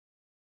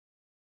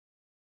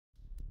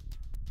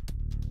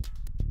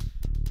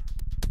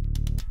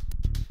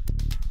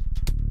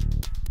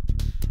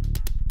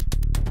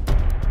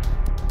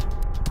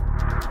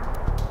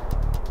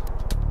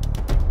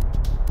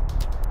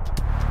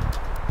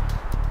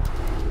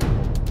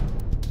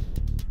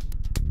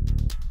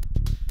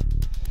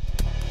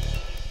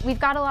We've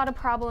got a lot of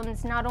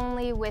problems, not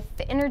only with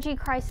the energy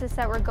crisis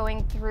that we're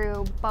going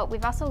through, but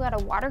we've also got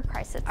a water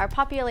crisis. Our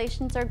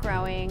populations are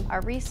growing, our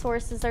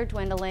resources are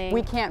dwindling.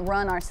 We can't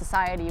run our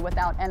society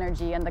without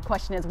energy, and the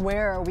question is,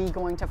 where are we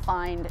going to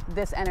find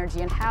this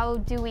energy? And how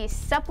do we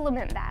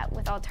supplement that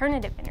with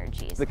alternative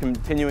energies? The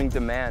continuing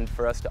demand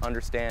for us to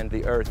understand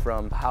the Earth,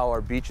 from how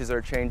our beaches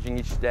are changing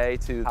each day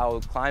to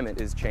how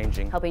climate is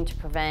changing. Helping to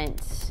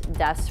prevent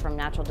deaths from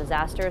natural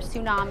disasters,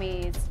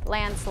 tsunamis,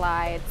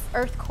 landslides,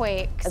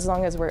 earthquakes. As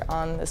long as we're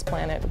on this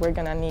planet, we're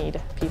going to need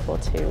people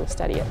to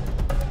study it.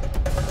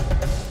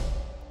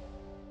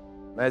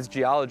 As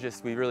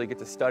geologists, we really get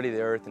to study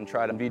the Earth and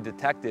try to be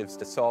detectives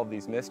to solve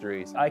these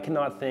mysteries. I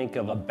cannot think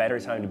of a better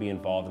time to be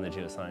involved in the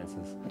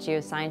geosciences.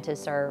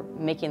 Geoscientists are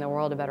making the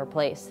world a better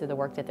place through the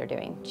work that they're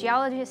doing.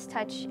 Geologists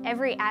touch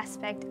every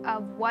aspect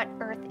of what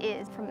Earth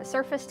is, from the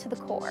surface to the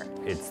core.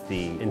 It's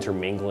the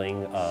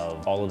intermingling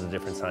of all of the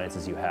different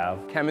sciences you have.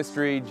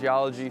 Chemistry,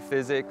 geology,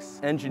 physics,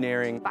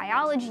 engineering.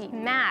 Biology,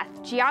 math,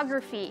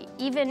 geography,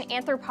 even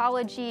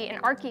anthropology and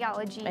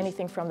archaeology.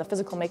 Anything from the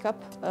physical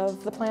makeup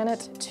of the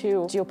planet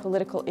to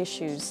geopolitical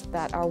issues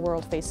that our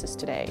world faces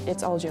today.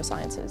 It's all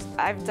geosciences.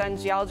 I've done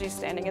geology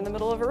standing in the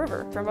middle of a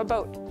river from a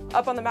boat,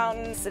 up on the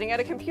mountain, sitting at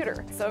a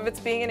computer. Some of it's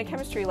being in a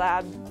chemistry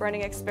lab,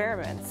 running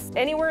experiments,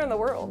 anywhere in the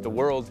world. The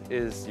world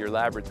is your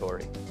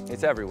laboratory.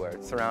 It's everywhere.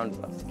 It surrounds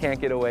us. Can't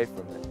get away from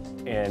it.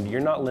 And you're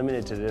not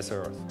limited to this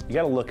Earth. You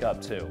got to look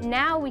up too.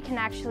 Now we can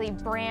actually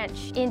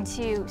branch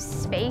into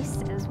space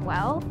as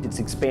well. It's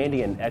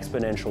expanding at an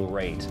exponential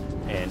rate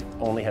and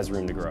only has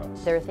room to grow.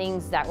 There are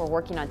things that we're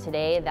working on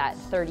today that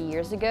 30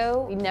 years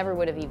ago we never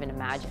would have even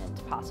imagined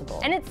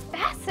possible. And it's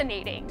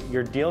fascinating.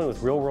 You're dealing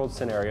with real-world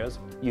scenarios.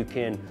 You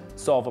can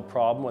solve a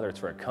problem, whether it's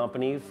for a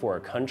company, for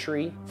a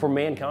country, for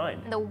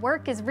mankind. The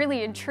work is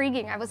really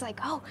intriguing. I was like,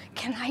 oh,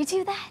 can I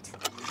do that?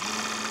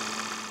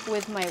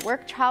 With my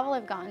work travel,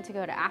 I've gotten to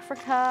go to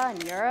Africa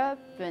and Europe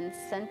and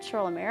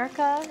Central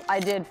America. I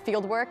did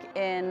field work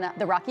in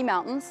the Rocky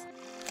Mountains.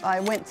 I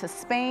went to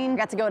Spain,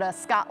 got to go to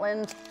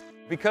Scotland.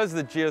 Because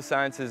the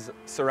geosciences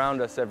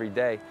surround us every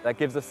day, that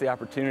gives us the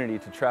opportunity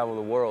to travel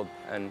the world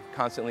and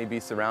constantly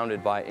be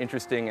surrounded by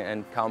interesting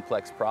and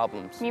complex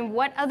problems. I mean,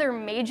 what other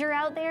major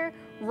out there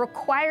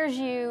requires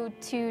you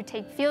to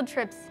take field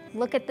trips,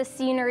 look at the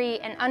scenery,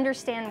 and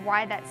understand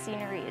why that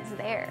scenery is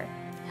there?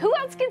 Who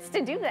else gets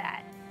to do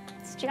that?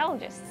 It's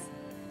geologists.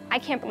 I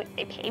can't believe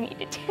they pay me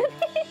to do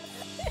this.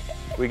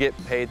 We get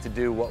paid to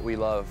do what we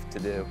love to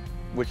do,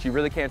 which you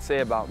really can't say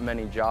about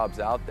many jobs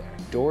out there.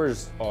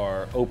 Doors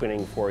are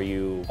opening for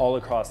you all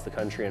across the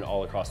country and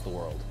all across the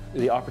world.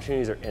 The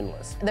opportunities are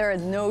endless. There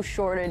is no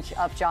shortage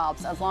of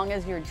jobs as long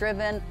as you're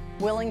driven,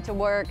 willing to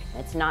work.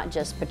 It's not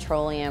just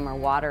petroleum or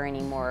water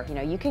anymore. You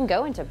know, you can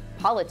go into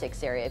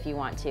politics area if you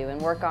want to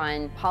and work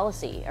on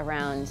policy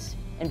around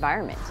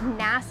environment.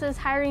 NASA's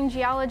hiring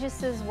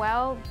geologists as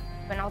well,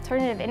 and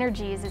alternative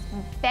energies is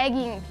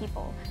begging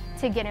people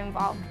to get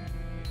involved.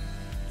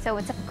 So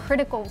it's a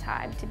critical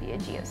time to be a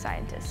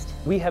geoscientist.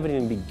 We haven't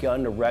even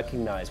begun to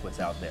recognize what's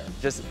out there.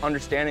 Just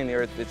understanding the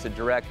Earth, it's a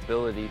direct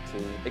ability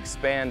to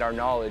expand our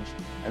knowledge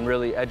and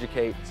really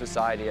educate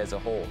society as a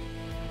whole.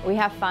 We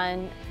have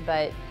fun,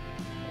 but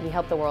we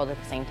help the world at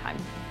the same time.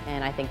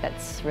 And I think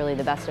that's really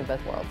the best of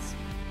both worlds.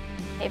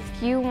 If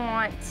you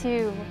want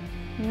to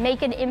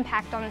make an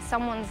impact on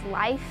someone's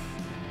life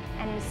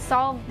and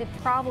solve the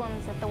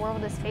problems that the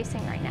world is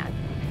facing right now,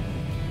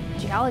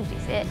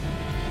 geology's it.